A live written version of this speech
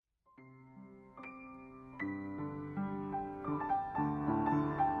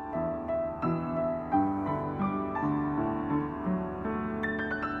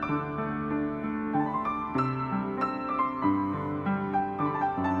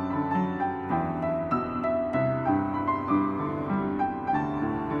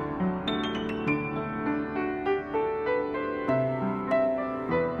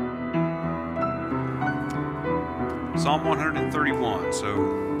Psalm 131.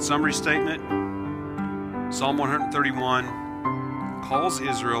 So, summary statement. Psalm 131 calls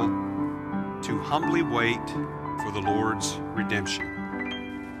Israel to humbly wait for the Lord's redemption.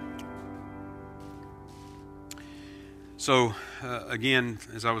 So, again,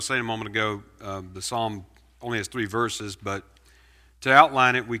 as I was saying a moment ago, the psalm only has 3 verses, but to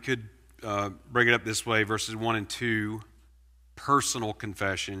outline it, we could break it up this way. Verses 1 and 2, personal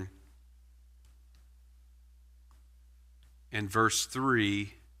confession. And verse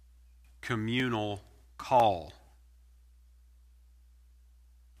 3, communal call.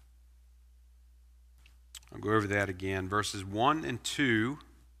 I'll go over that again. Verses 1 and 2,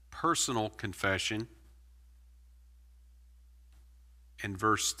 personal confession. And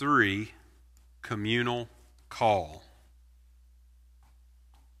verse 3, communal call.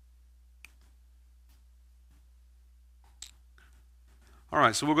 All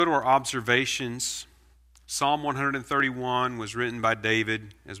right, so we'll go to our observations. Psalm 131 was written by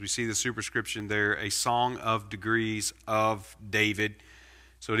David, as we see the superscription there, a song of degrees of David.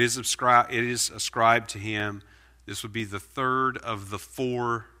 So it is ascribed to him. This would be the third of the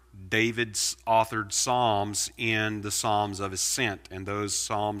 4 David's authored psalms in the Psalms of Ascent. And those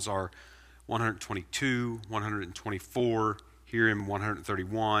psalms are 122, 124, here in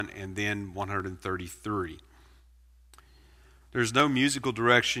 131, and then 133. There's no musical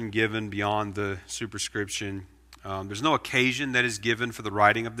direction given beyond the superscription. There's no occasion that is given for the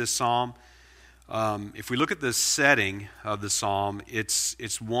writing of this psalm. If we look at the setting of the psalm,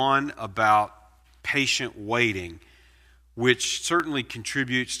 it's one about patient waiting, which certainly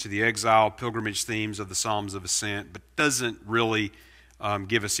contributes to the exile pilgrimage themes of the Psalms of Ascent, but doesn't really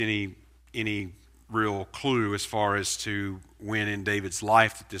give us any real clue as far as to when in David's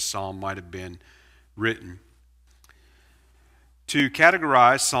life that this psalm might have been written. To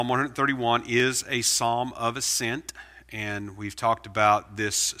categorize, Psalm 131 is a psalm of ascent, and we've talked about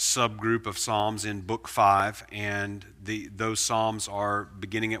this subgroup of psalms in Book 5, and those psalms are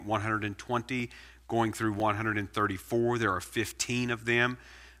beginning at 120, going through 134. There are 15 of them.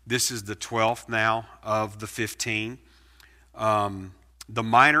 This is the 12th now of the 15. The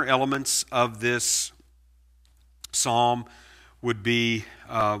minor elements of this psalm would be,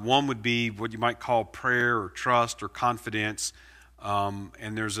 one would be what you might call prayer or trust or confidence.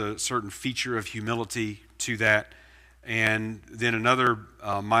 And there's a certain feature of humility to that. And then another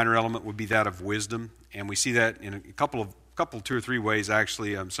minor element would be that of wisdom. And we see that in a couple, 2 or 3 ways,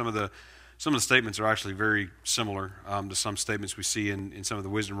 actually. Some of the statements are actually very similar to some statements we see in some of the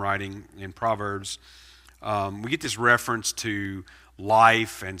wisdom writing in Proverbs. We get this reference to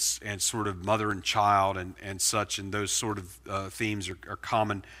life and sort of mother and child and such, and those sort of themes are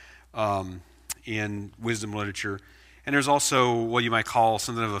common in wisdom literature. And there's also what you might call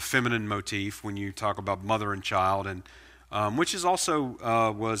something of a feminine motif when you talk about mother and child, and which is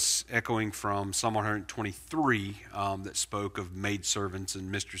also was echoing from Psalm 123 that spoke of maidservants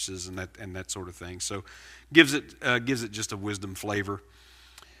and mistresses and that sort of thing. So gives it just a wisdom flavor.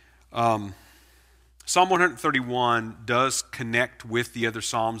 Psalm 131 does connect with the other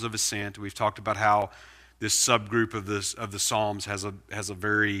Psalms of Ascent. We've talked about how this subgroup of the Psalms has a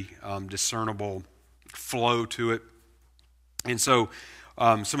very discernible flow to it. And so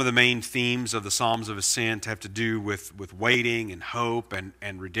some of the main themes of the Psalms of Ascent have to do with waiting and hope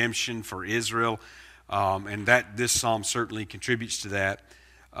and redemption for Israel, and that this psalm certainly contributes to that.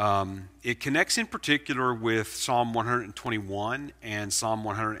 It connects in particular with Psalm 121 and Psalm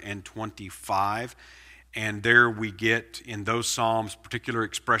 125, and there we get in those psalms particular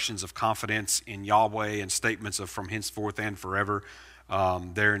expressions of confidence in Yahweh and statements of from henceforth and forever.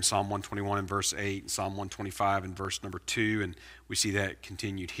 There in Psalm 121 and verse 8, and Psalm 125 and verse number 2, and we see that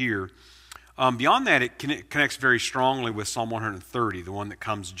continued here. Beyond that, it connects very strongly with Psalm 130, the one that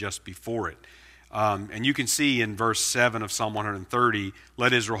comes just before it. And you can see in verse 7 of Psalm 130,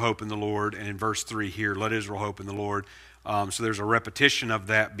 let Israel hope in the Lord, and in verse 3 here, let Israel hope in the Lord. So there's a repetition of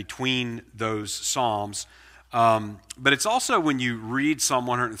that between those psalms. But it's also when you read Psalm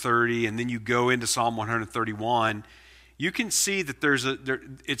 130 and then you go into Psalm 131, you can see that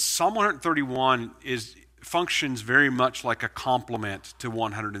it's Psalm 131 functions very much like a complement to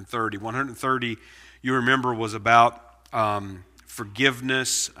 130. 130, you remember, was about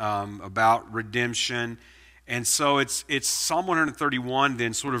forgiveness, about redemption, and so it's Psalm 131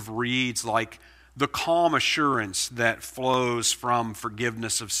 then sort of reads like the calm assurance that flows from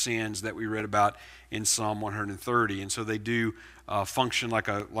forgiveness of sins that we read about in Psalm 130, and so they do function like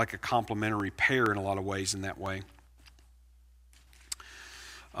a complementary pair in a lot of ways in that way.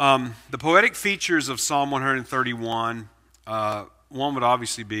 The poetic features of Psalm 131, one would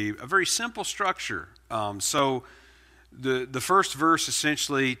obviously be a very simple structure. So The first verse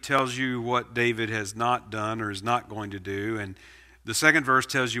essentially tells you what David has not done or is not going to do, and the second verse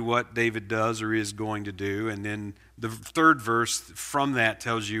tells you what David does or is going to do, and then the third verse from that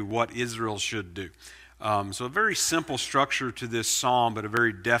tells you what Israel should do. So a very simple structure to this psalm, but a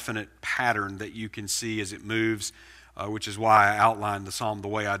very definite pattern that you can see as it moves, which is why I outlined the psalm the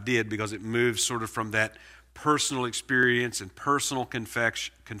way I did, because it moves sort of from that personal experience and personal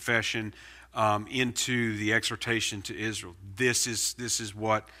confession into the exhortation to Israel. This is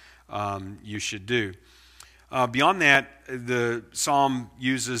what you should do. Beyond that, the psalm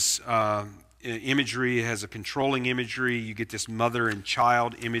uses imagery. It has a controlling imagery. You get this mother and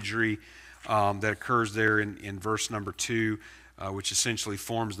child imagery that occurs there in verse number 2, which essentially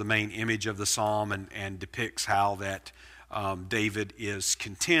forms the main image of the psalm and depicts how that David is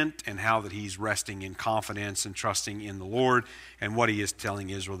content and how that he's resting in confidence and trusting in the Lord and what he is telling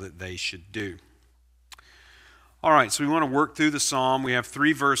Israel that they should do. All right, so we want to work through the psalm. We have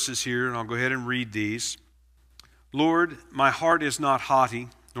 3 verses here, and I'll go ahead and read these. Lord, my heart is not haughty,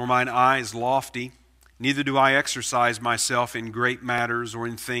 nor mine eyes lofty. Neither do I exercise myself in great matters or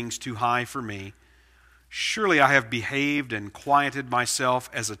in things too high for me. Surely I have behaved and quieted myself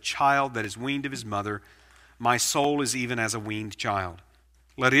as a child that is weaned of his mother. My soul is even as a weaned child.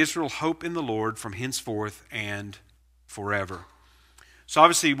 Let Israel hope in the Lord from henceforth and forever. So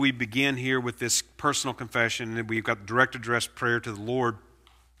obviously we begin here with this personal confession, and we've got direct address prayer to the Lord.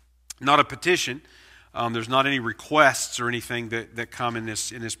 Not a petition. There's not any requests or anything that come in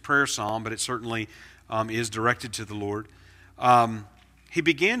this prayer psalm, but it certainly is directed to the Lord. He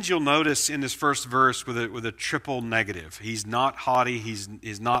begins, you'll notice, in this first verse with a triple negative. He's not haughty,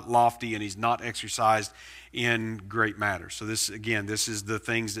 he's not lofty, and he's not exercised in great matters. So this is the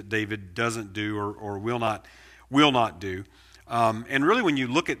things that David doesn't do or will not do. And really, when you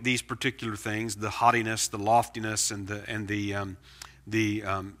look at these particular things, the haughtiness, the loftiness, and the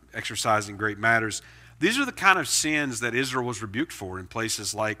exercising great matters, these are the kind of sins that Israel was rebuked for in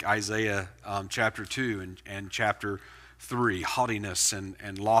places like Isaiah chapter 2 and chapter 3, haughtiness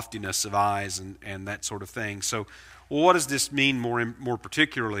and loftiness of eyes and that sort of thing. So, well, what does this mean more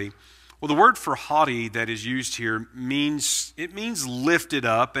particularly? Well, the word for haughty that is used here means lifted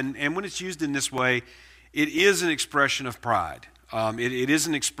up, and when it's used in this way, it is an expression of pride. It is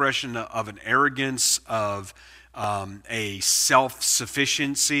an expression of an arrogance, of a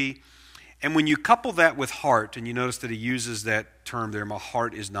self-sufficiency. And when you couple that with heart, and you notice that he uses that term there, my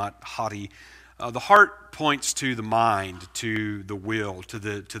heart is not haughty. The heart points to the mind, to the will, to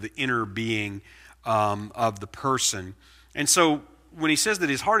the inner being of the person. And so when he says that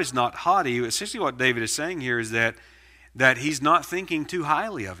his heart is not haughty, essentially what David is saying here is that he's not thinking too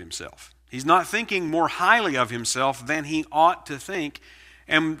highly of himself. He's not thinking more highly of himself than he ought to think.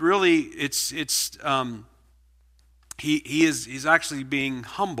 And really, he's actually being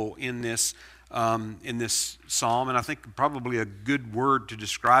humble in this psalm, and I think probably a good word to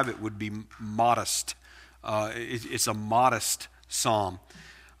describe it would be modest. It's a modest psalm.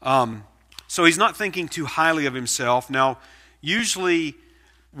 So he's not thinking too highly of himself. Now, usually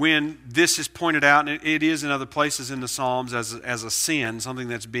when this is pointed out, and it is in other places in the Psalms as a sin, something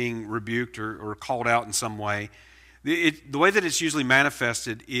that's being rebuked or called out in some way, the way that it's usually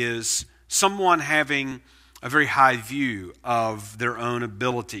manifested is someone having a very high view of their own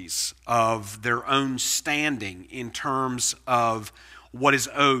abilities, of their own standing in terms of what is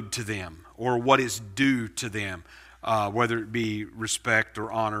owed to them or what is due to them, whether it be respect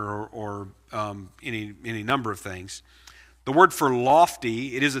or honor or any number of things. The word for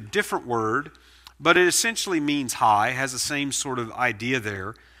lofty, it is a different word, but it essentially means high, has the same sort of idea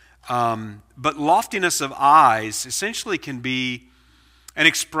there. But loftiness of eyes essentially can be an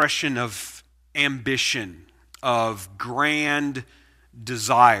expression of ambition, of grand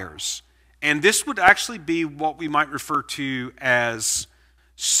desires. And this would actually be what we might refer to as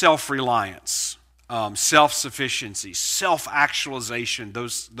self-reliance, self-sufficiency, self-actualization,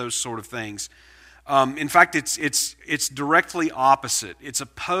 those sort of things. In fact, it's directly opposite. It's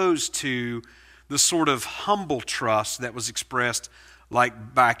opposed to the sort of humble trust that was expressed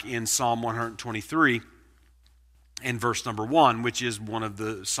like back in Psalm 123 and verse number 1, which is one of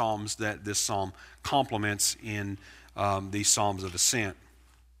the psalms that this psalm complements in these psalms of ascent.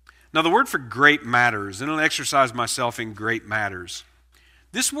 Now, the word for great matters, and I'll exercise myself in great matters.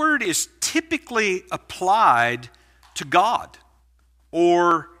 This word is typically applied to God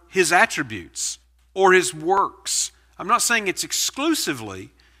or his attributes or his works. I'm not saying it's exclusively,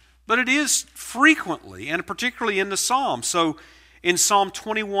 but it is frequently, and particularly in the Psalm. So in Psalm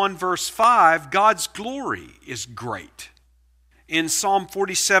 21, verse 5, God's glory is great. In Psalm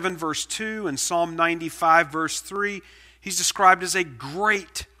 47, verse 2, and Psalm 95, verse 3, he's described as a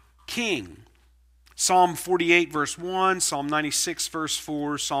great king. Psalm 48, verse 1, Psalm 96, verse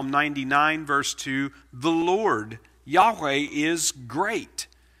 4, Psalm 99, verse 2, the Lord, Yahweh, is great.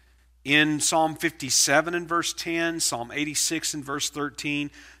 In Psalm 57 and verse 10, Psalm 86 and verse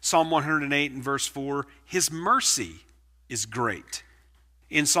 13, Psalm 108 and verse 4, his mercy is great.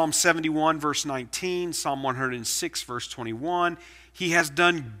 In Psalm 71 verse 19, Psalm 106 verse 21, he has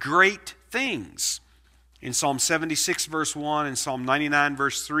done great things. In Psalm 76 verse 1 and Psalm 99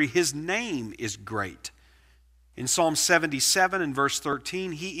 verse 3, his name is great. In Psalm 77 and verse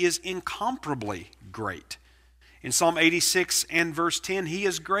 13, he is incomparably great. In Psalm 86 and verse 10, he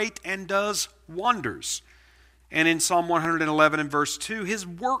is great and does wonders. And in Psalm 111 and verse 2, his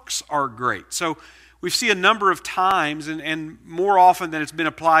works are great. So we see a number of times, and more often than it's been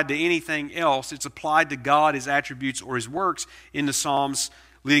applied to anything else, it's applied to God, his attributes, or his works in the Psalms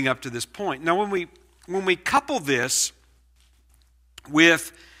leading up to this point. Now, when we couple this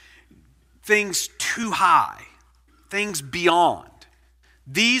with things too high, things beyond,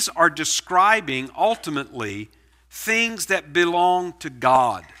 these are describing ultimately things that belong to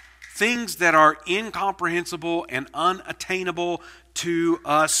God, things that are incomprehensible and unattainable to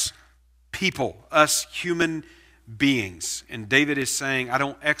us people, us human beings. And David is saying, I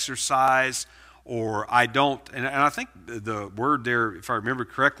don't exercise, or I don't, and I think the word there, if I remember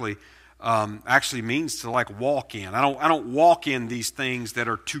correctly, actually means to like walk in. I don't walk in these things that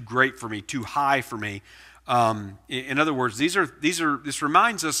are too great for me, too high for me. In other words, this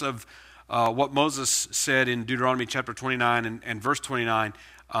reminds us of what Moses said in Deuteronomy chapter 29 and verse 29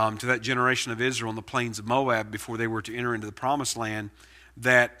 to that generation of Israel in the plains of Moab before they were to enter into the promised land,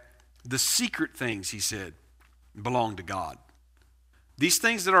 that the secret things, he said, belong to God. These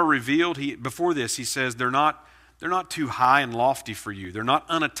things that are revealed, before this, he says, they're not too high and lofty for you. They're not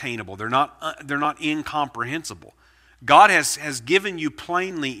unattainable. They're not incomprehensible. God has given you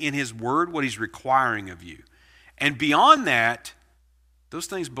plainly in his word what he's requiring of you. And beyond that, those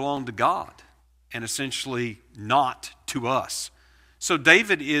things belong to God and essentially not to us. So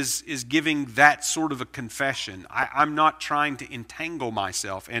David is giving that sort of a confession. I'm not trying to entangle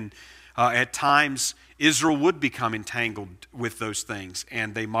myself. And at times, Israel would become entangled with those things,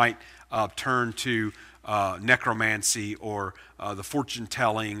 and they might turn to necromancy or the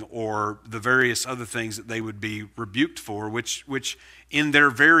fortune-telling or the various other things that they would be rebuked for, which in their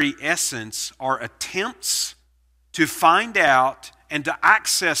very essence are attempts to find out and to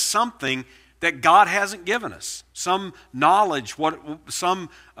access something that God hasn't given us, some knowledge, whatever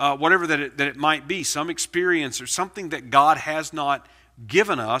that it might be, some experience or something that God has not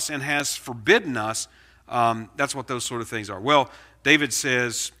given us and has forbidden us. That's what those sort of things are. Well, David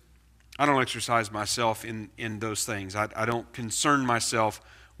says, I don't exercise myself in those things. I don't concern myself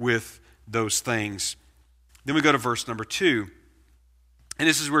with those things. Then we go to verse number 2. And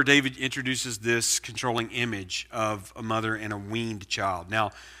this is where David introduces this controlling image of a mother and a weaned child.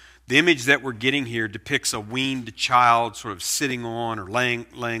 Now, the image that we're getting here depicts a weaned child sort of sitting on or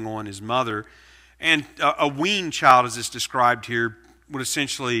laying on his mother. And a weaned child, as it's described here, would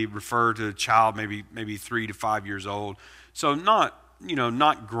essentially refer to a child maybe 3 to 5 years old. So not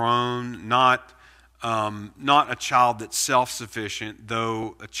grown, not a child that's self-sufficient,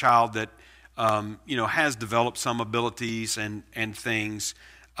 though a child that has developed some abilities and things.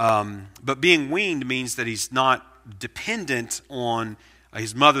 But being weaned means that he's not dependent on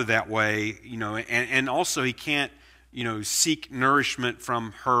his mother that way, and also he can't, seek nourishment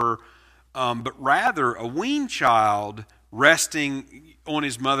from her, but rather a weaned child resting on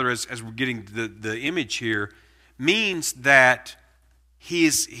his mother, as we're getting the image here, means that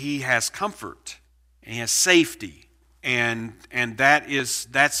he has comfort and he has safety, and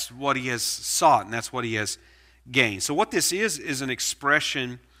that's what he has sought, and that's what he has gained. So what this is an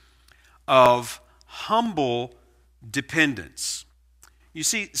expression of humble dependence. You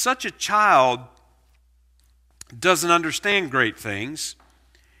see, such a child doesn't understand great things,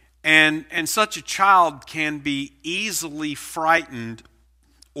 and such a child can be easily frightened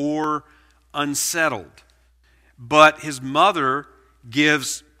or unsettled. But his mother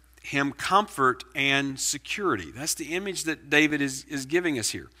gives him comfort and security. That's the image that David is giving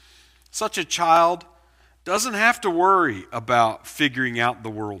us here. Such a child doesn't have to worry about figuring out the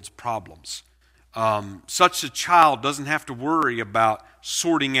world's problems. Such a child doesn't have to worry about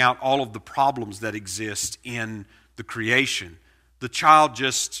sorting out all of the problems that exist in the creation. The child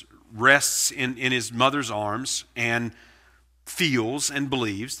just rests in his mother's arms and feels and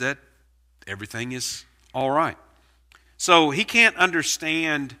believes that everything is all right. So he can't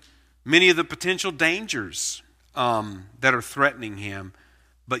understand many of the potential dangers that are threatening him,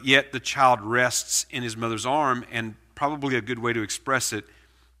 but yet the child rests in his mother's arm, and probably a good way to express it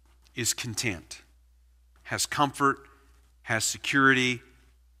is content, has comfort, has security,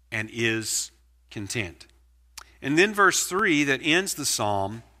 and is content. And then verse 3 that ends the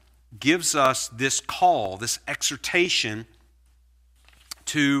psalm gives us this call, this exhortation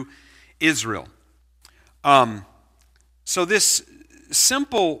to Israel. So this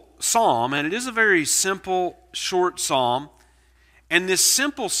simple psalm, and it is a very simple, short psalm, and this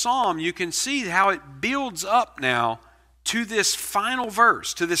simple psalm, you can see how it builds up now to this final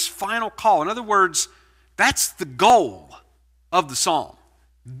verse, to this final call. In other words, that's the goal of the psalm.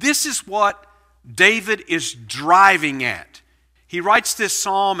 This is what David is driving at. He writes this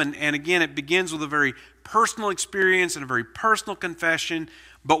psalm, and again, it begins with a very personal experience and a very personal confession.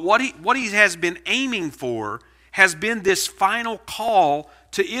 But what he has been aiming for has been this final call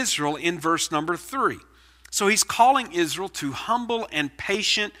to Israel in verse number 3. So he's calling Israel to humble and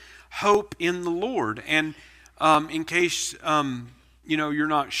patient hope in the Lord. And in case you're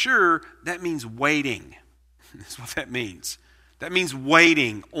not sure, that means waiting. That's what that means. That means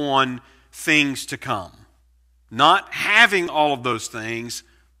waiting on things to come. Not having all of those things,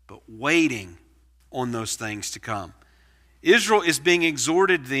 but waiting on those things to come. Israel is being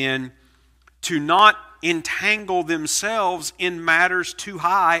exhorted then to not entangle themselves in matters too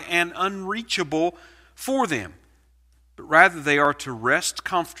high and unreachable for them, but rather they are to rest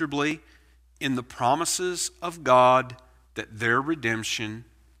comfortably in the promises of God that their redemption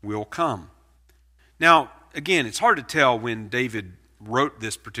will come. Now, again, it's hard to tell when David wrote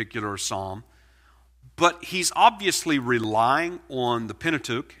this particular psalm, but he's obviously relying on the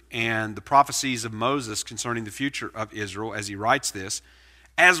Pentateuch and the prophecies of Moses concerning the future of Israel as he writes this,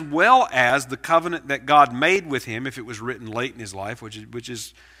 as well as the covenant that God made with him if it was written late in his life, which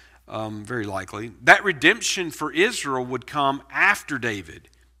is very likely. That redemption for Israel would come after David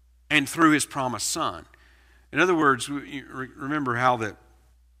and through his promised son. In other words, remember how that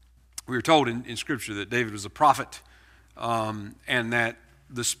we were told in Scripture that David was a prophet and that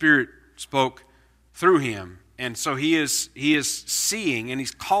the Spirit spoke through him. And so he is seeing and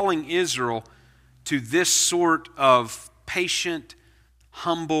he's calling Israel to this sort of patient,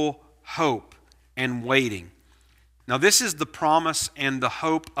 humble hope and waiting. Now this is the promise and the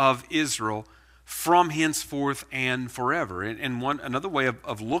hope of Israel from henceforth and forever. And another way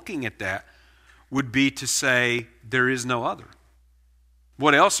of looking at that would be to say there is no other.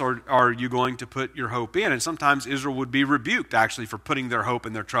 What else are you going to put your hope in? And sometimes Israel would be rebuked actually for putting their hope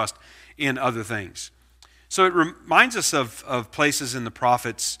and their trust in other things. So it reminds us of places in the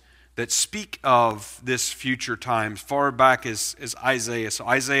prophets that speak of this future time, far back as Isaiah. So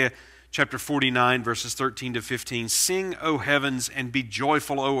Isaiah chapter 49, verses 13 to 15, "Sing, O heavens, and be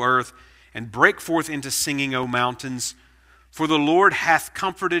joyful, O earth, and break forth into singing, O mountains. For the Lord hath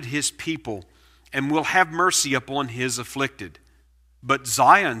comforted his people, and will have mercy upon his afflicted. But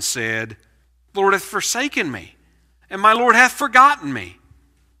Zion said, Lord hath forsaken me, and my Lord hath forgotten me."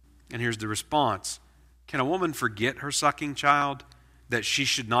 And here's the response. Can a woman forget her sucking child, that she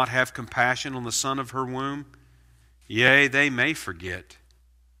should not have compassion on the son of her womb? Yea, they may forget,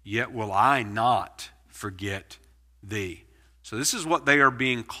 yet will I not forget thee. So this is what they are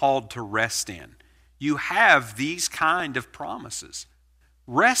being called to rest in. You have these kind of promises.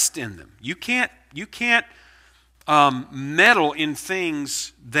 Rest in them. You can't meddle in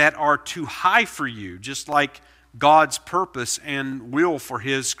things that are too high for you, just like God's purpose and will for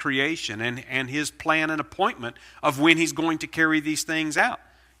his creation and his plan and appointment of when he's going to carry these things out.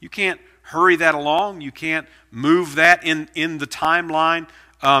 You can't hurry that along. You can't move that in the timeline.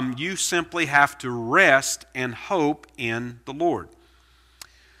 You simply have to rest and hope in the Lord.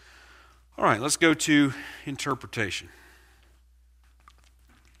 All right, let's go to interpretation.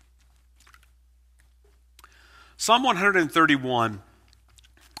 Psalm 131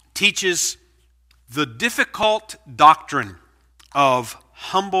 teaches the difficult doctrine of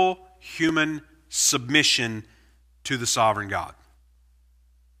humble human submission to the sovereign God.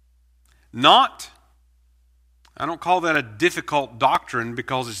 I don't call that a difficult doctrine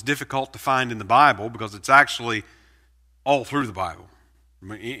because it's difficult to find in the Bible, because it's actually all through the Bible.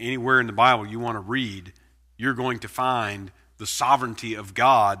 Anywhere in the Bible you want to read, you're going to find the sovereignty of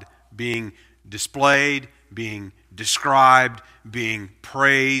God being displayed, being described, being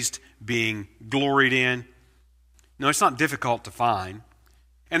praised, being gloried in. No, it's not difficult to find.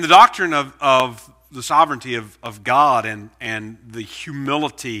 And the doctrine of the sovereignty of God and the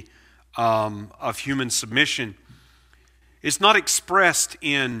humility of human submission is not expressed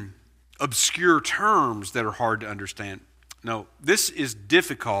in obscure terms that are hard to understand. No, this is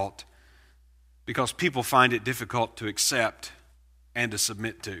difficult because people find it difficult to accept and to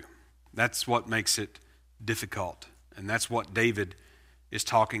submit to. That's what makes it difficult. And that's what David is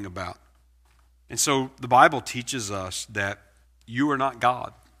talking about. And so the Bible teaches us that you are not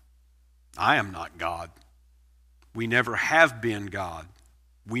God. I am not God. We never have been God.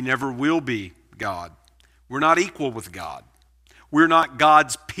 We never will be God. We're not equal with God. We're not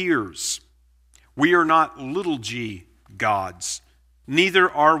God's peers. We are not little g gods. Neither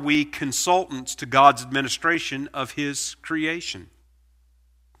are we consultants to God's administration of His creation.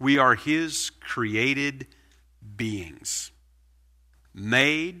 We are His created beings,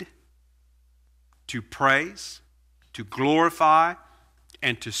 made to praise, to glorify,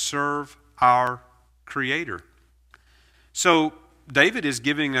 and to serve our Creator. So David is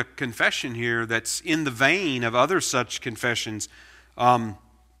giving a confession here that's in the vein of other such confessions.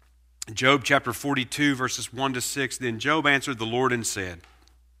 Job chapter 42, verses 1 to 6, Then Job answered the Lord and said,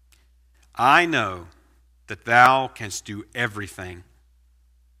 I know that thou canst do everything,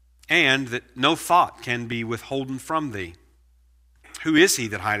 and that no thought can be withholden from thee. Who is he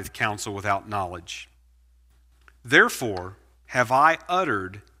that hideth counsel without knowledge? Therefore have I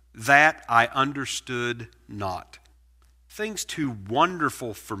uttered that I understood not, things too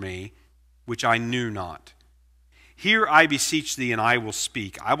wonderful for me, which I knew not. Hear, I beseech thee, and I will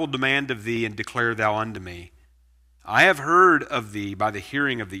speak. I will demand of thee, and declare thou unto me. I have heard of thee by the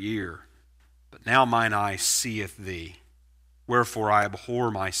hearing of the ear, but now mine eye seeth thee. Wherefore I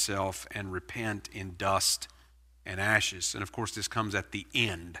abhor myself, and repent in dust and ashes. And of course this comes at the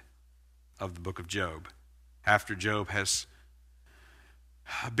end of the book of Job, after Job has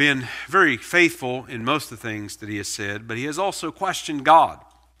been very faithful in most of the things that he has said, but he has also questioned God,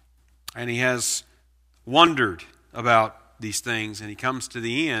 and he has wondered about these things, and he comes to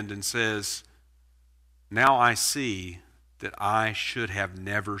the end and says, Now I see that I should have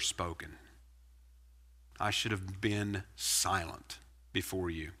never spoken. I should have been silent before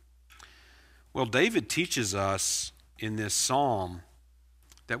you. Well, David teaches us in this psalm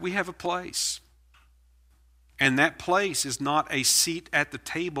that we have a place. And that place is not a seat at the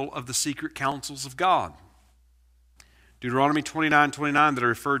table of the secret counsels of God. Deuteronomy 29:29 that I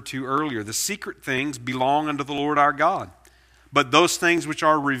referred to earlier, the secret things belong unto the Lord our God. But those things which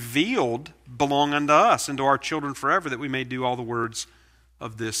are revealed belong unto us and to our children forever, that we may do all the words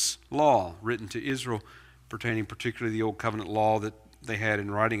of this law, written to Israel, pertaining particularly to the Old Covenant law that they had in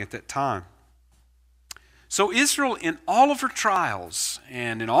writing at that time. So Israel, in all of her trials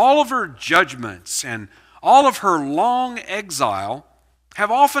and in all of her judgments and all of her long exile, have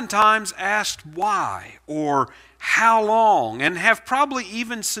oftentimes asked why or how long, and have probably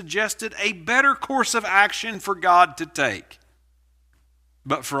even suggested a better course of action for God to take.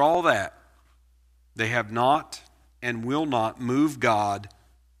 But for all that, they have not and will not move God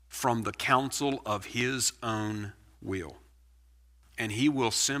from the counsel of His own will. And He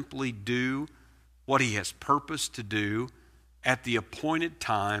will simply do what He has purposed to do at the appointed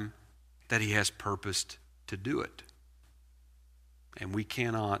time that He has purposed to do it. And we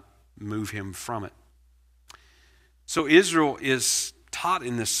cannot move Him from it. So Israel is taught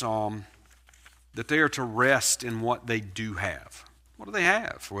in this psalm that they are to rest in what they do have. What do they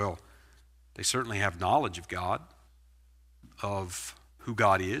have? Well, they certainly have knowledge of God, of who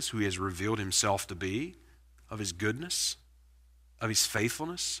God is, who He has revealed Himself to be, of His goodness, of His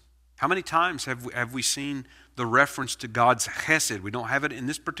faithfulness. How many times have we seen the reference to God's chesed? We don't have it in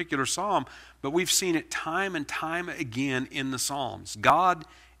this particular psalm, but we've seen it time and time again in the Psalms. God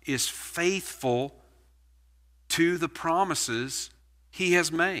is faithful to the promises He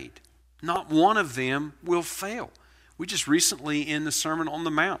has made. Not one of them will fail. We just recently in the Sermon on the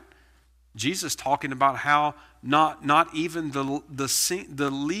Mount, Jesus talking about how not even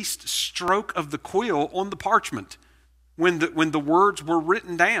the least stroke of the quill on the parchment, when the words were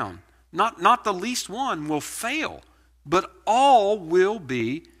written down, not the least one will fail, but all will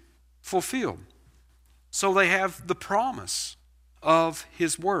be fulfilled. So they have the promise of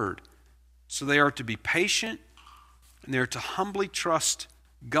His word. So they are to be patient, and they are to humbly trust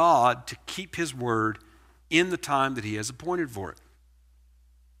God to keep His word in the time that He has appointed for it.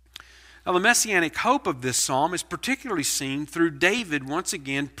 Now, the messianic hope of this psalm is particularly seen through David once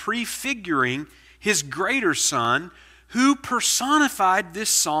again prefiguring his greater son, who personified this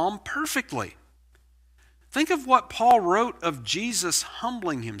psalm perfectly. Think of what Paul wrote of Jesus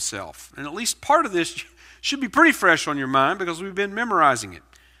humbling Himself. And at least part of this should be pretty fresh on your mind because we've been memorizing it.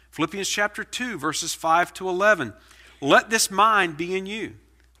 Philippians chapter 2, verses 5 to 11. Let this mind be in you,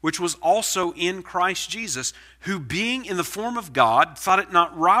 which was also in Christ Jesus, who being in the form of God, thought it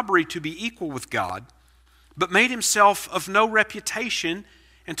not robbery to be equal with God, but made Himself of no reputation,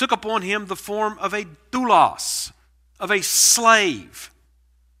 and took upon him the form of a doulos, of a slave,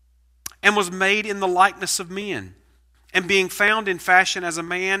 and was made in the likeness of men. And being found in fashion as a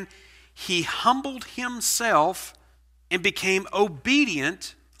man, he humbled himself and became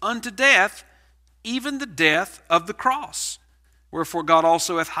obedient unto death, even the death of the cross. Wherefore God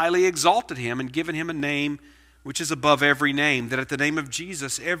also hath highly exalted him and given him a name which is above every name, that at the name of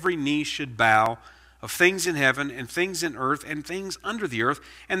Jesus every knee should bow, of things in heaven and things in earth and things under the earth,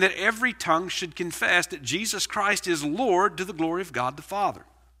 and that every tongue should confess that Jesus Christ is Lord, to the glory of God the Father.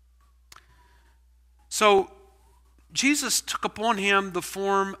 So Jesus took upon him the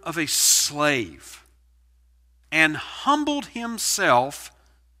form of a slave and humbled himself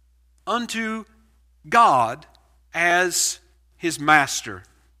unto God as his master.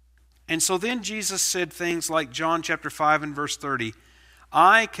 And so then Jesus said things like John chapter 5 and verse 30,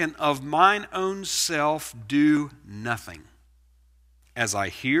 I can of mine own self do nothing. As I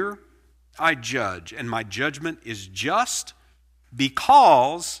hear, I judge, and my judgment is just,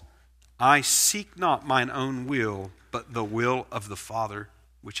 because I seek not mine own will, but the will of the Father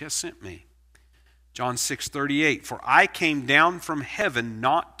which has sent me. John 6:38, for I came down from heaven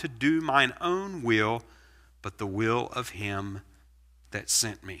not to do mine own will, but the will of him that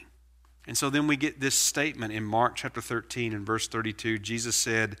sent me. And so then we get this statement in Mark chapter 13 and verse 32. Jesus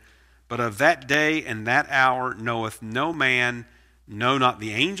said, but of that day and that hour knoweth no man, no, not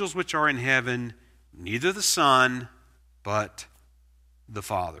the angels which are in heaven, neither the Son, but the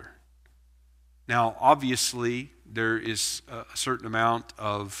Father. Now, obviously, there is a certain amount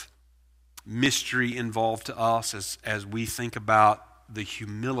of mystery involved to us as we think about the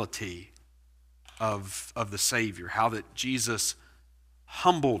humility of the Savior, how that Jesus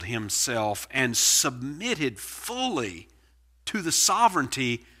humbled himself and submitted fully to the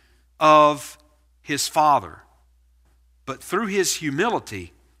sovereignty of his Father. But through his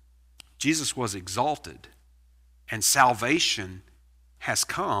humility, Jesus was exalted, and salvation has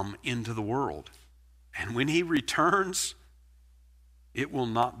come into the world. And when he returns, it will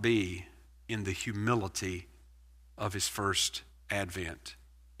not be in the humility of his first advent.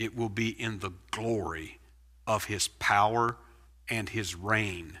 It will be in the glory of his power and his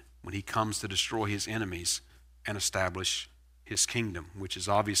reign when he comes to destroy his enemies and establish his kingdom, which is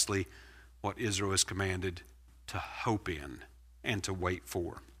obviously what Israel is commanded to hope in and to wait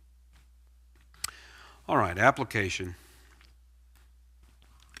for. All right, application.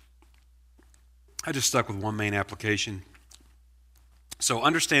 I just stuck with one main application. So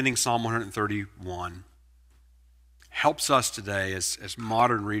understanding Psalm 131 helps us today, as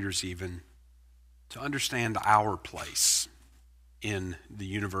modern readers even, to understand our place in the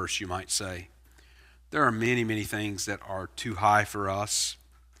universe, you might say. There are many, many things that are too high for us,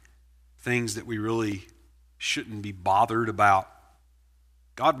 things that we really shouldn't be bothered about.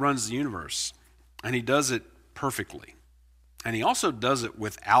 God runs the universe, and he does it perfectly. And he also does it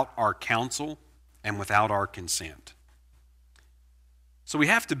without our counsel and without our consent. So we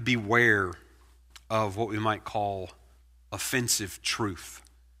have to beware of what we might call offensive truth.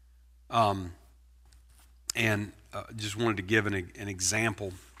 Just wanted to give an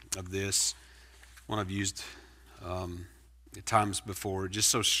example of this, one I've used at times before, just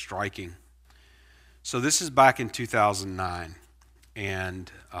so striking. So this is back in 2009,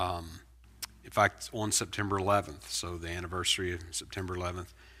 and in fact on September 11th, so the anniversary of September 11th.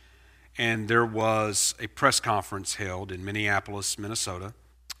 And there was a press conference held in Minneapolis, Minnesota,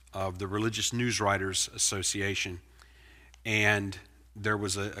 of the Religious News Writers Association. And there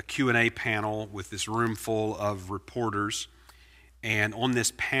was a Q&A panel with this room full of reporters. And on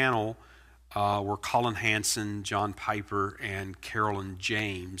this panel were Colin Hansen, John Piper, and Carolyn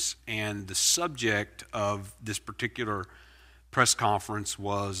James. And the subject of this particular press conference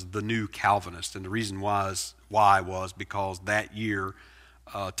was the new Calvinist. And the reason why was because that year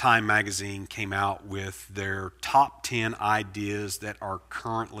Time magazine came out with their top 10 ideas that are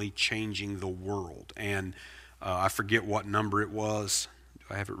currently changing the world. And I forget what number it was.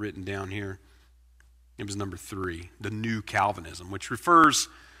 I have it written down here. It was number 3, the new Calvinism, which refers,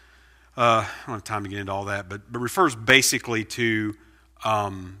 I don't have time to get into all that, but refers basically to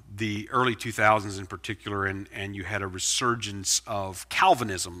the early 2000s in particular, and you had a resurgence of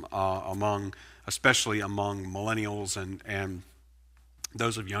Calvinism especially among millennials and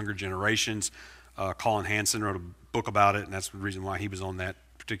those of younger generations. Colin Hansen wrote a book about it, and that's the reason why he was on that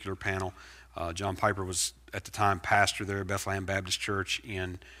particular panel. John Piper was, at the time, pastor there at Bethlehem Baptist Church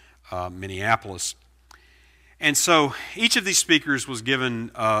in Minneapolis. And so each of these speakers was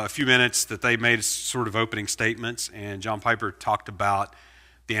given a few minutes that they made sort of opening statements, and John Piper talked about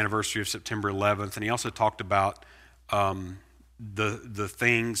the anniversary of September 11th, and he also talked about the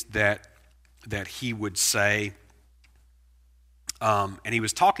things that he would say. And he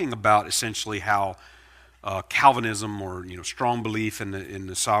was talking about essentially how Calvinism, or strong belief in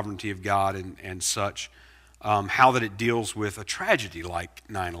the sovereignty of God and such, how that it deals with a tragedy like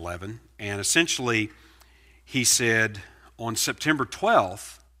 9/11. And essentially, he said on September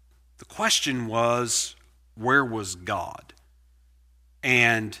 12th, the question was, where was God?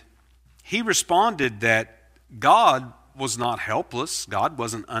 And he responded that God was not helpless. God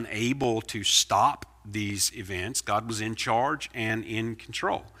wasn't unable to stop these events. God was in charge and in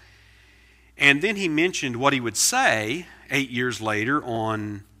control. And then he mentioned what he would say 8 years later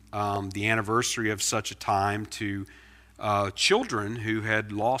on the anniversary of such a time to children who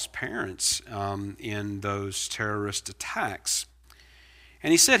had lost parents in those terrorist attacks.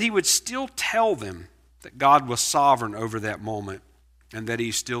 And he said he would still tell them that God was sovereign over that moment, and that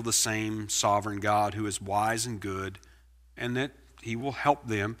he's still the same sovereign God who is wise and good, and that he will help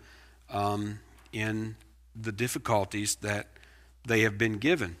them in the difficulties that they have been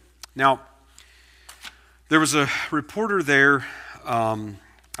given. Now, there was a reporter there,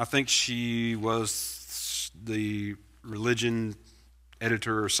 I think she was the religion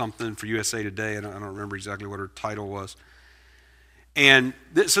editor or something for USA Today. I don't remember exactly what her title was. And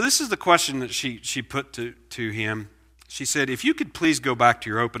so this is the question that she put to him. She said, if you could please go back to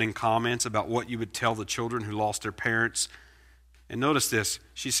your opening comments about what you would tell the children who lost their parents. And notice this.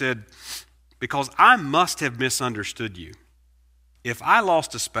 She said, because I must have misunderstood you. If I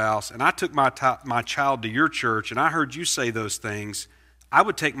lost a spouse and I took my child to your church and I heard you say those things, I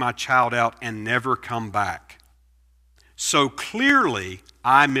would take my child out and never come back. So clearly,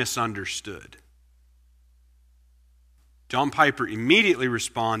 I misunderstood. John Piper immediately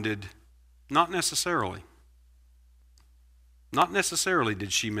responded, not necessarily. Not necessarily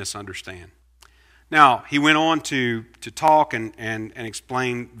did she misunderstand. Now, he went on to talk and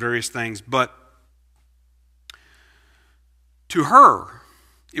explain various things, but to her,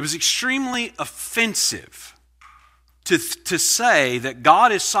 it was extremely offensive to say that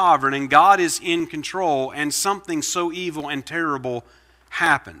God is sovereign and God is in control and something so evil and terrible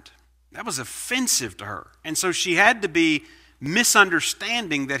happened. That was offensive to her. And so she had to be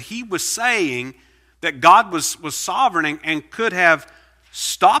misunderstanding that he was saying that God was sovereign and could have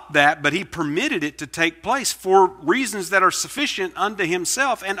stopped that, but he permitted it to take place for reasons that are sufficient unto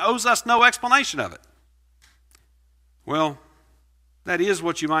himself and owes us no explanation of it. Well, that is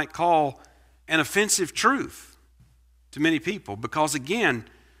what you might call an offensive truth to many people, because again,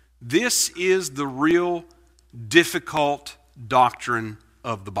 this is the real difficult doctrine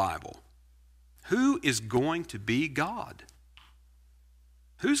of the Bible. Who is going to be God?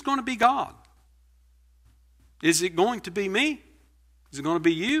 Who's going to be God? Is it going to be me? Is it going to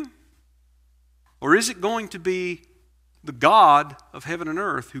be you? Or is it going to be the God of heaven and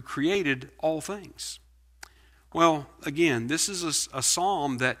earth who created all things? Well, again, this is a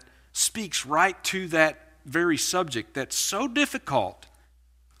psalm that speaks right to that very subject that's so difficult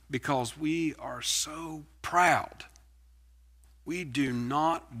because we are so proud. We do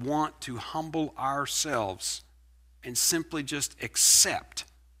not want to humble ourselves and simply just accept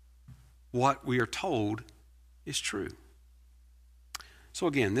what we are told is true. So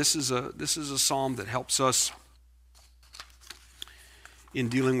again, this is a psalm that helps us in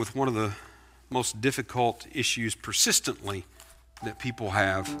dealing with one of the most difficult issues persistently that people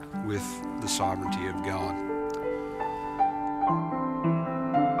have with the sovereignty of God.